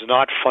 Was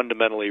not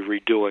fundamentally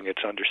redoing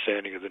its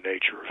understanding of the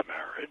nature of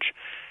marriage.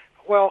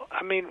 Well,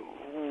 I mean,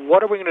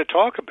 what are we going to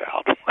talk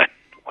about when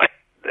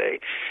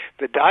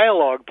the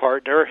dialogue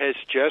partner has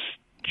just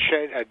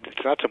changed?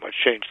 It's not so much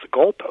changed the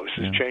goalposts;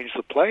 it's changed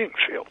the playing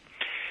field.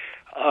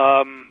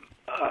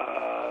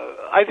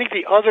 I think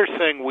the other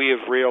thing we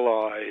have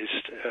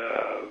realized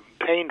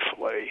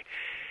painfully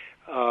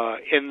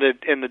in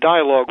the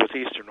dialogue with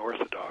Eastern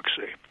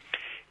Orthodoxy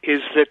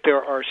is that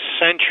there are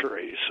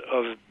centuries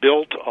of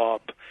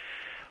built-up,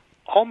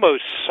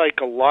 almost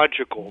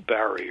psychological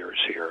barriers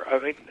here. I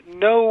mean,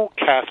 no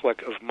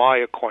Catholic of my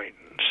acquaintance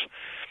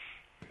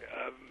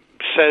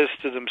says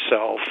to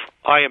themselves,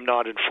 I am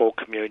not in full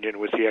communion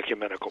with the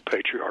Ecumenical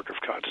Patriarch of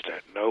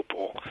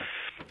Constantinople,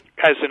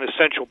 as an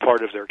essential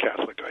part of their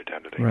Catholic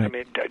identity. Right. I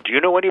mean, do you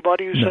know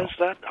anybody who says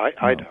that?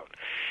 I don't.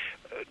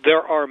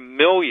 There are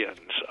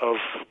millions of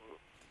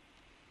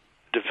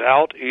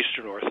devout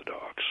Eastern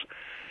Orthodox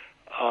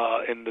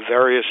in the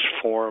various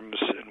forms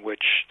in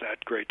which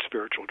that great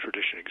spiritual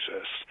tradition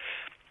exists,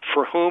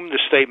 for whom the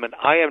statement,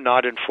 I am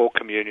not in full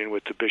communion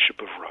with the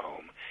Bishop of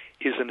Rome,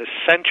 is an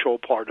essential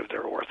part of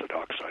their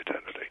Orthodox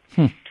identity.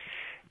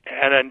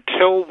 And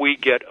until we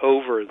get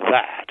over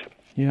that,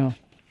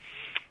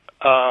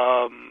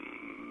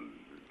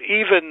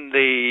 even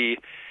the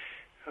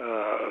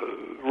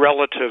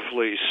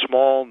relatively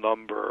small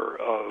number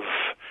of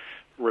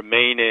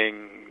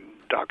remaining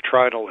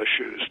doctrinal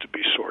issues to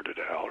be sorted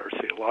out or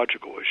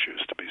theological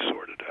issues to be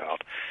sorted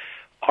out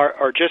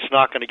are just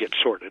not going to get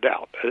sorted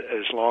out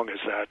as long as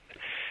that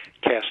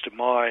cast of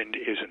mind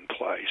is in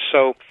play.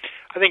 So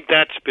I think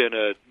that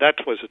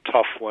was a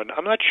tough one.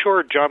 I'm not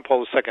sure John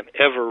Paul II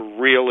ever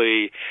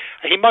really,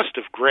 he must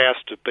have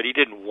grasped it, but he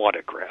didn't want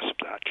to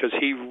grasp that because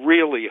he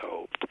really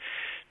hoped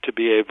to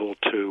be able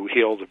to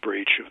heal the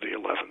breach of the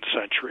 11th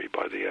century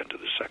by the end of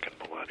the second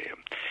millennium.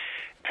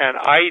 And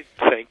I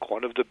think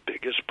one of the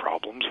biggest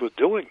problems with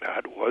doing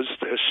that was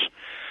this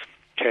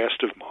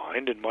cast of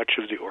mind in much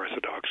of the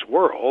Orthodox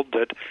world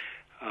that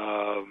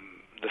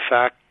the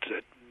fact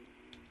that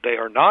they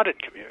are not in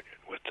communion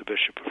with the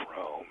Bishop of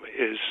Rome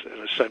is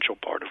an essential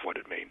part of what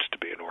it means to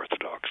be an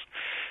Orthodox,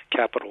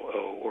 capital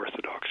O,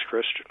 Orthodox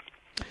Christian.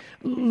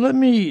 Let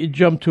me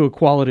jump to a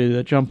quality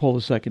that John Paul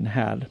II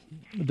had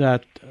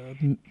that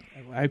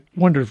I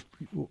wonder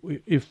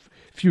if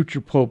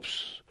future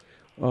popes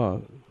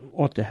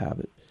ought to have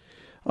it.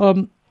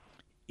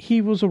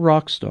 He was a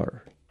rock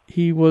star.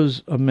 He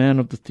was a man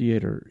of the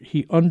theater.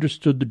 He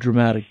understood the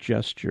dramatic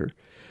gesture.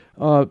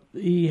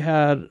 He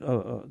had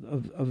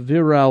a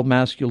virile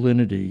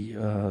masculinity,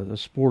 a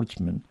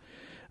sportsman.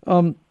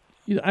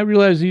 I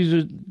realize these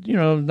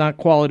are, not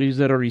qualities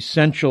that are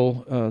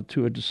essential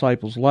to a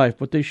disciple's life,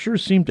 but they sure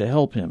seem to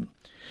help him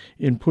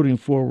in putting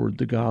forward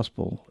the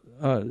gospel.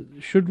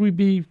 Should we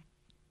be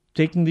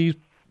taking these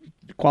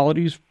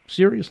qualities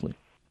seriously?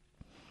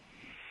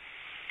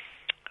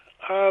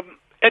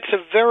 It's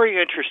a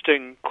very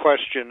interesting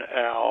question,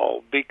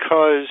 Al,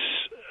 because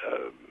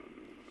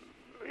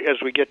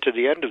as we get to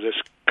the end of this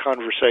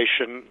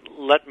conversation,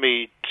 let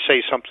me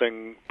say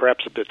something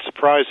perhaps a bit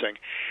surprising.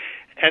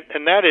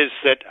 And that is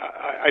that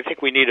I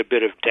think we need a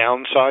bit of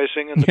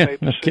downsizing in the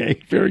papacy. Okay,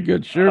 very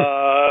good, sure.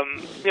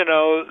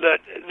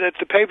 That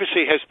the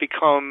papacy has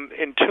become,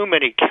 in too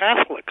many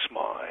Catholics'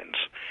 minds,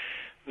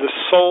 the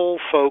sole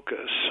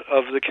focus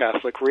of the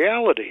Catholic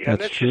reality. And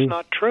that's true. just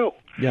not true.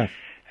 Yeah.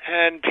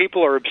 and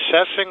people are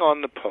obsessing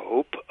on the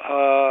Pope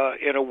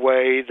in a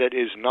way that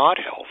is not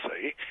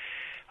healthy,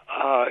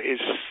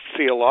 is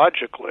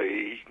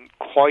theologically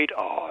quite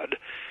odd,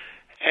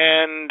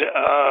 and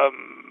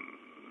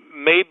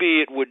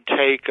maybe it would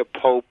take a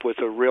Pope with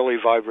a really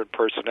vibrant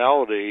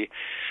personality,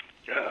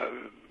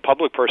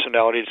 public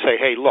personality, to say,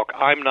 "Hey, look,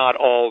 I'm not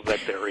all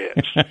that there is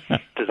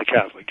to the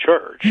Catholic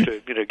Church,"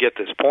 to get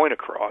this point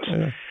across.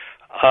 Yeah.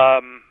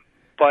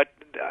 But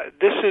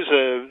this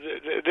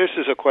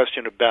is a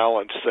question of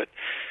balance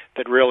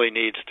that really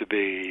needs to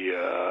be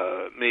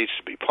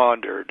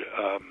pondered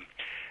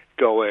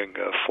going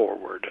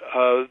forward.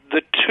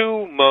 The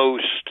two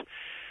most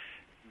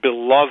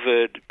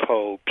beloved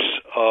popes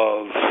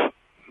of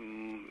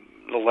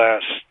the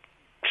last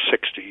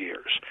 60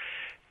 years,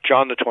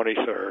 John the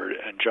 23rd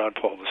and John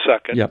Paul II,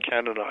 yep.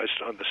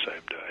 canonized on the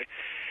same day,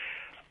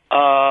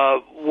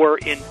 were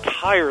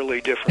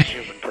entirely different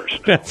human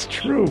personalities. That's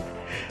true.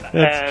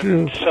 That's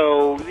true.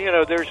 So,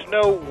 there's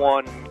no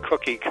one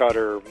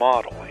cookie-cutter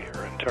model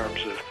here in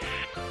terms of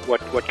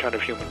what kind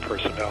of human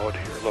personality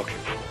you're looking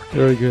for.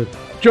 Very good.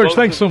 George,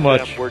 thanks so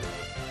much.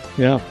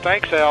 Yeah.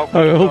 Thanks, Al.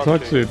 We'll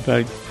talk soon.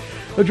 Thanks.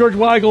 George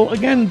Weigel,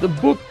 again, the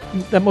book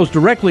that most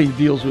directly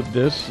deals with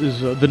this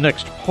is The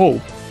Next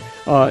Pope,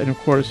 and, of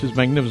course, his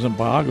magnificent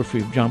biography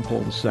of John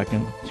Paul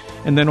II,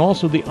 and then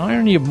also The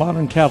Irony of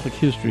Modern Catholic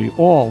History,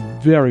 all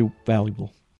very valuable.